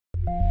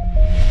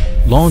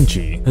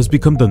LONGI has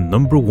become the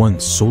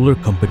 #1 solar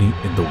company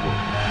in the world.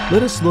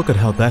 Let us look at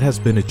how that has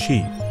been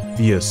achieved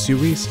via a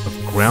series of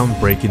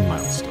groundbreaking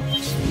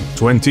milestones.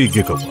 20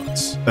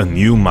 gigawatts, a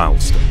new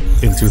milestone.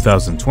 In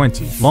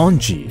 2020,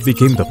 LONGI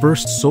became the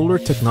first solar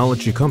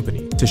technology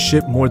company to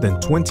ship more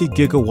than 20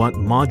 gigawatt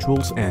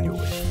modules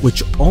annually,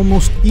 which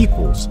almost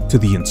equals to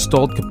the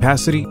installed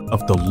capacity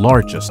of the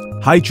largest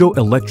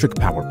hydroelectric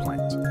power plant.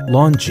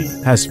 LONGI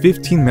has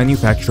 15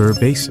 manufacturer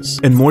bases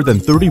and more than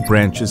 30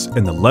 branches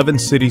in 11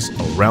 cities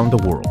around the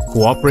world,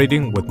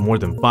 cooperating with more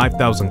than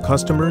 5,000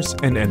 customers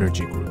and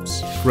energy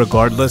groups.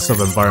 Regardless of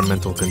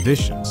environmental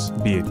conditions,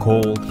 be it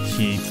cold,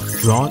 heat,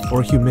 drought,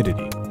 or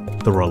humidity,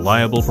 the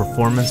reliable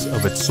performance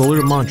of its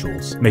solar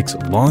modules makes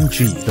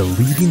LONGI the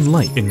leading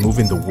light in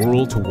moving the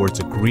world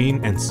towards a green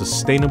and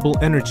sustainable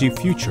energy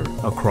future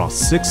across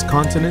 6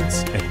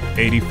 continents and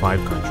 85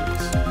 countries.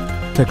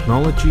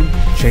 Technology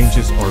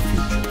changes our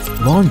future.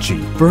 LONGI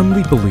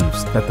firmly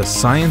believes that the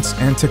science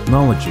and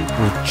technology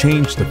will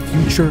change the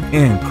future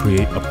and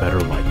create a better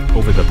life.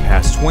 Over the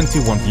past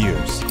 21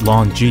 years,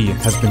 LONGI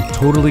has been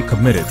totally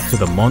committed to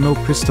the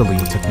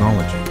monocrystalline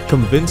technology,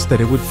 convinced that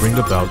it would bring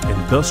about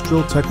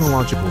industrial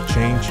technological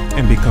change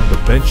and become the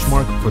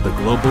benchmark for the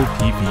global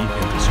PV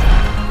industry.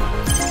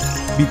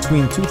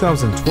 Between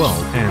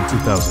 2012 and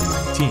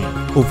 2019,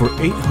 over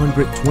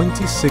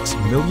 $826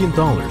 million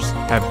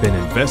have been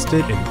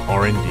invested in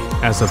R&D.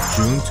 As of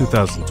June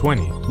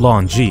 2020,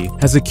 LONGI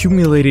has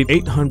accumulated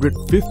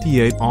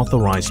 858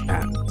 authorized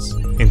patents.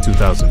 In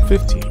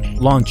 2015,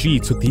 LONGI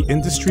took the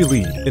industry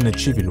lead in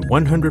achieving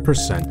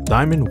 100%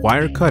 diamond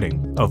wire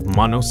cutting of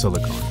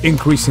monosilicon,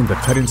 increasing the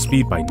cutting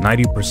speed by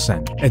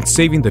 90% and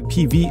saving the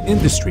PV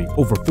industry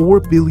over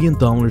 $4 billion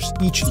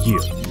each year,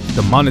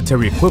 the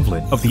monetary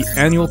equivalent of the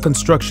annual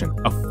construction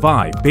of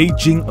 5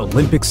 Beijing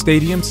Olympic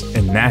stadiums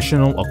and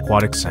national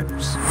aquatic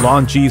centers.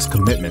 LONGI's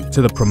commitment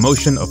to the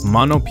promotion of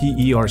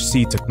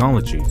mono-PERC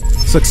technology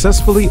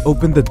successfully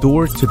opened the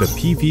door to the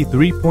PV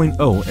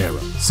 3.0 era.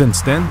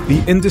 Since then,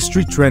 the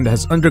industry trend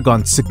has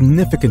undergone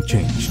significant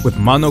change, with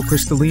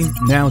monocrystalline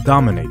now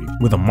dominating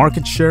with a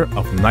market share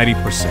of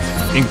 90%.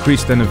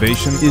 Increased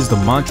innovation is the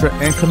mantra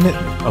and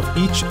commitment of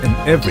each and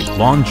every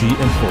LONGI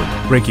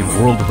employee, breaking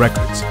world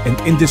records and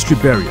industry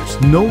barriers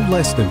no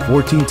less than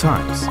 14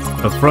 times.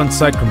 The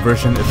front-side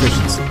conversion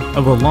efficiency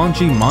of a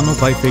LONGI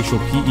monobifacial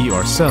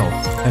PER cell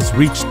has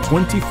reached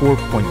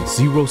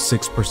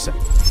 24.06%.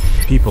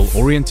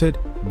 People-oriented,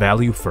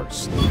 value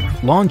first.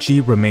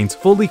 LONGI remains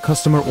fully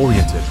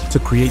customer-oriented to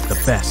create the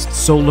best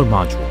solar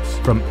modules.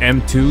 From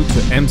M2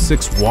 to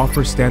M6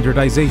 wafer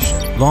standardization,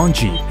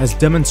 LONGI has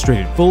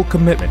demonstrated full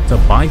commitment to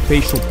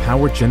bifacial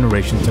power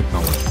generation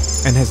technology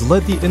and has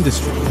led the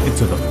industry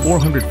into the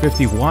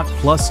 450-watt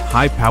plus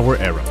high-power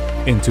era.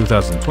 In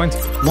 2020,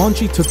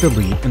 LONGI took the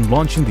lead in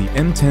launching the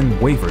M10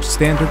 wafer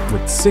standard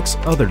with 6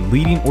 other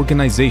leading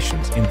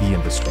organizations in the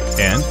industry,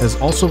 and has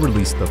also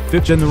released the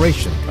 5th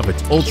generation of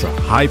its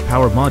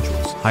ultra-high-power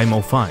modules,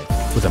 HIMO 5,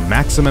 with a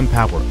maximum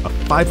power of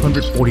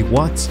 540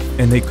 watts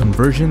and a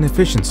conversion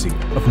efficiency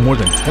of more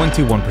than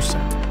 21%.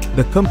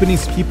 The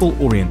company's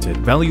people-oriented,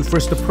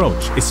 value-first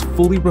approach is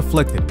fully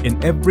reflected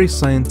in every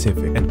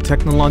scientific and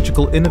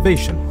technological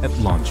innovation at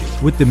LONGI.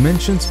 With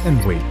dimensions and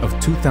weight of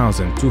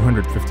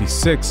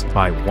 2,256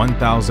 by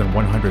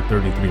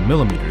 1,133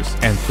 millimeters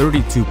and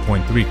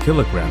 32.3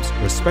 kilograms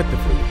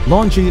respectively,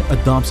 LONGI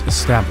adopts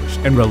established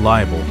and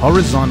reliable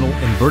horizontal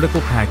and vertical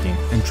packing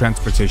and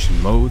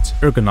transportation modes,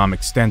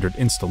 ergonomic standard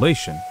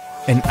installation,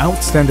 and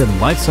outstanding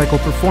life cycle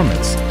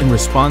performance in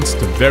response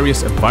to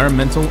various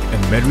environmental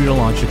and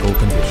meteorological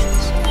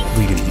conditions,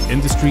 leading the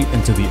industry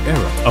into the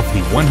era of the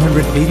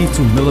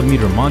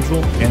 182mm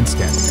module and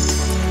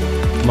standards.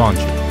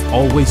 LONGI,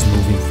 always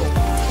moving forward.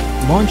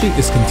 LONGI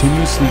is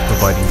continuously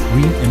providing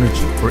green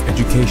energy for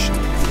education,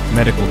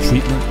 medical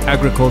treatment,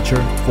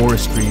 agriculture,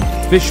 forestry,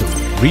 fishery,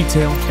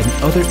 retail, and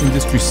other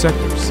industry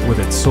sectors with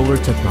its solar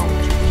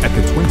technology. At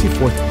the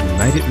 24th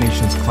United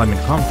Nations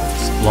Climate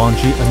Conference,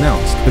 LONGI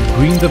announced the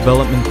green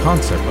development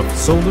concept of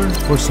solar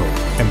for solar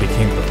and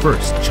became the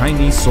first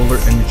Chinese solar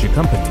energy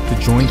company to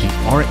join the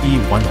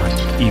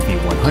RE100,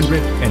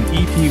 EV100, and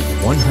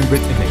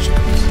EP100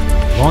 initiatives.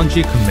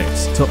 LONGI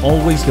commits to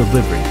always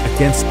delivering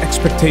against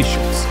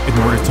expectations in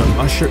order to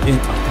usher in a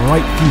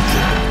bright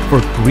future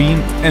for green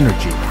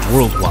energy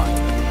worldwide.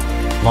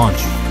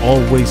 LONGI,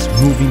 always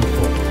moving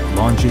forward.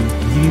 LONGI,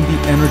 leading the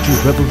energy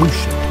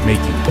revolution,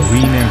 making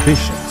green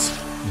ambitions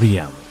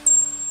reality.